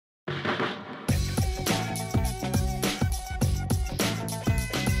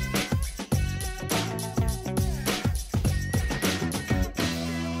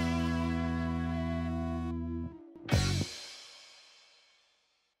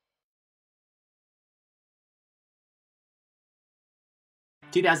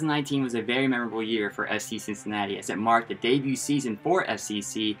2019 was a very memorable year for FC Cincinnati as it marked the debut season for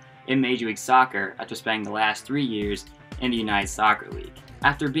FCC in Major League Soccer after spending the last 3 years in the United Soccer League.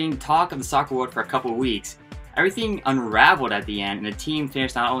 After being talk of the soccer world for a couple of weeks, everything unraveled at the end and the team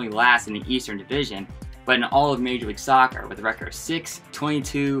finished not only last in the Eastern Division, but in all of Major League Soccer with a record of 6,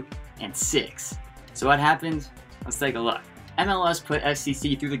 22, and 6. So what happened? Let's take a look. MLS put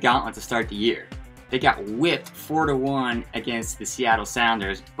FCC through the gauntlet to start the year. They got whipped 4-1 against the Seattle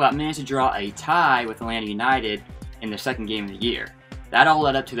Sounders, but managed to draw a tie with Atlanta United in their second game of the year. That all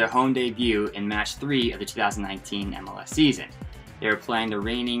led up to their home debut in Match 3 of the 2019 MLS season. They were playing the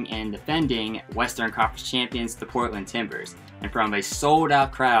reigning and defending Western Conference champions, the Portland Timbers, in front of a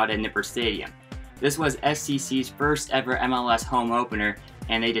sold-out crowd at Nippert Stadium. This was FCC's first ever MLS home opener,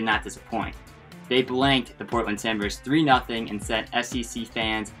 and they did not disappoint. They blanked the Portland Timbers 3-0 and sent FCC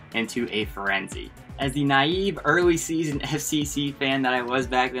fans into a frenzy. As the naive early season FCC fan that I was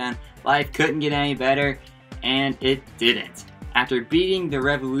back then, life couldn't get any better, and it didn't. After beating the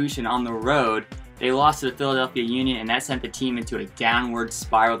Revolution on the road, they lost to the Philadelphia Union, and that sent the team into a downward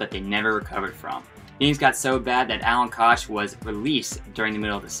spiral that they never recovered from. Things got so bad that Alan Koch was released during the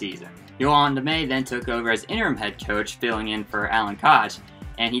middle of the season. Yohan DeMay then took over as interim head coach, filling in for Alan Koch,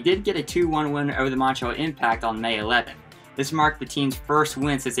 and he did get a 2-1 win over the Montreal Impact on May 11th. This marked the team's first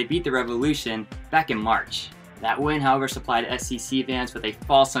win since they beat the Revolution back in March. That win, however, supplied FCC fans with a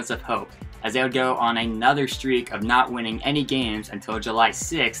false sense of hope, as they would go on another streak of not winning any games until July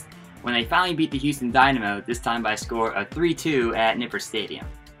 6th, when they finally beat the Houston Dynamo, this time by a score of 3-2 at Nippert Stadium.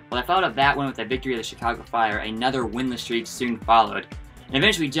 While I followed up that win with a victory of the Chicago Fire, another winless streak soon followed, and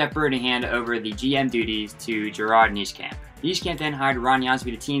eventually Jeff Burton handed over the GM duties to Gerard Nieschamp. Nieschamp then hired Ron Jans to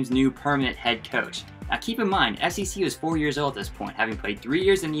be the team's new permanent head coach. Now keep in mind, FCC was 4 years old at this point, having played 3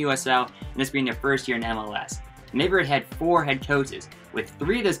 years in the USL and this being their first year in MLS. And they've already had 4 head coaches, with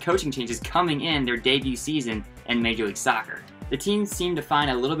 3 of those coaching changes coming in their debut season in Major League Soccer. The team seemed to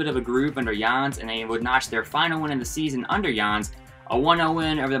find a little bit of a groove under Jans, and they would notch their final win of the season under Jans, a 1-0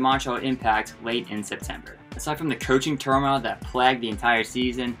 win over the Montreal Impact late in September. Aside from the coaching turmoil that plagued the entire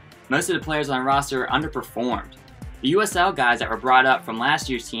season, most of the players on the roster underperformed. The USL guys that were brought up from last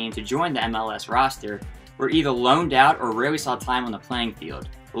year's team to join the MLS roster were either loaned out or rarely saw time on the playing field.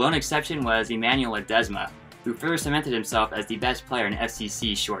 The lone exception was Emmanuel Ledesma, who further cemented himself as the best player in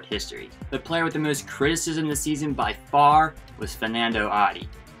FCC's short history. The player with the most criticism this season by far was Fernando Adi.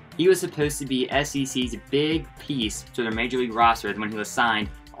 He was supposed to be FCC's big piece to their Major League roster when he was signed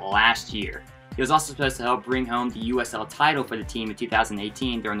last year. He was also supposed to help bring home the USL title for the team in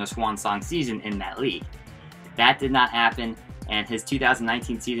 2018 during the swan song season in that league. That did not happen, and his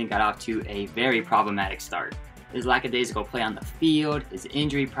 2019 season got off to a very problematic start. His lackadaisical play on the field, his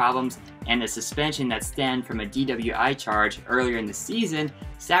injury problems, and the suspension that stemmed from a DWI charge earlier in the season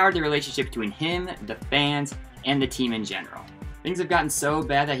soured the relationship between him, the fans, and the team in general. Things have gotten so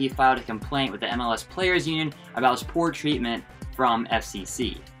bad that he filed a complaint with the MLS Players Union about his poor treatment from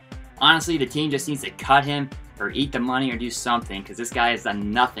FCC. Honestly, the team just needs to cut him or eat the money or do something, because this guy has done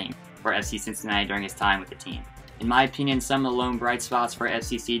nothing for FC Cincinnati during his time with the team. In my opinion, some of the lone bright spots for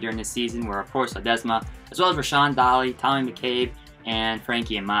FCC during this season were, of course, Ledesma, as well as Rashawn Dolly, Tommy McCabe, and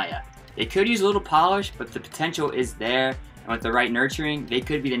Frankie Amaya. They could use a little polish, but the potential is there, and with the right nurturing, they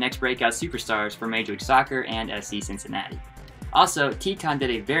could be the next breakout superstars for Major League Soccer and FC Cincinnati. Also, Teton did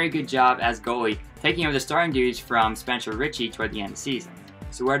a very good job as goalie, taking over the starting duties from Spencer Ritchie toward the end of the season.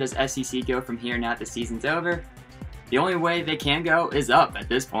 So where does FCC go from here now that the season's over? The only way they can go is up at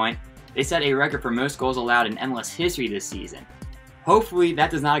this point. They set a record for most goals allowed in MLS history this season. Hopefully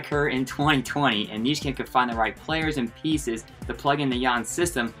that does not occur in 2020, and Nieschamp can find the right players and pieces to plug in the Jans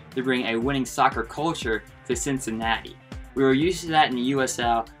system to bring a winning soccer culture to Cincinnati. We were used to that in the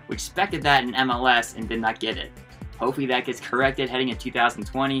USL, we expected that in MLS and did not get it. Hopefully that gets corrected heading into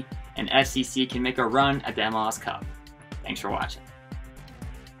 2020, and FCC can make a run at the MLS Cup. Thanks for watching.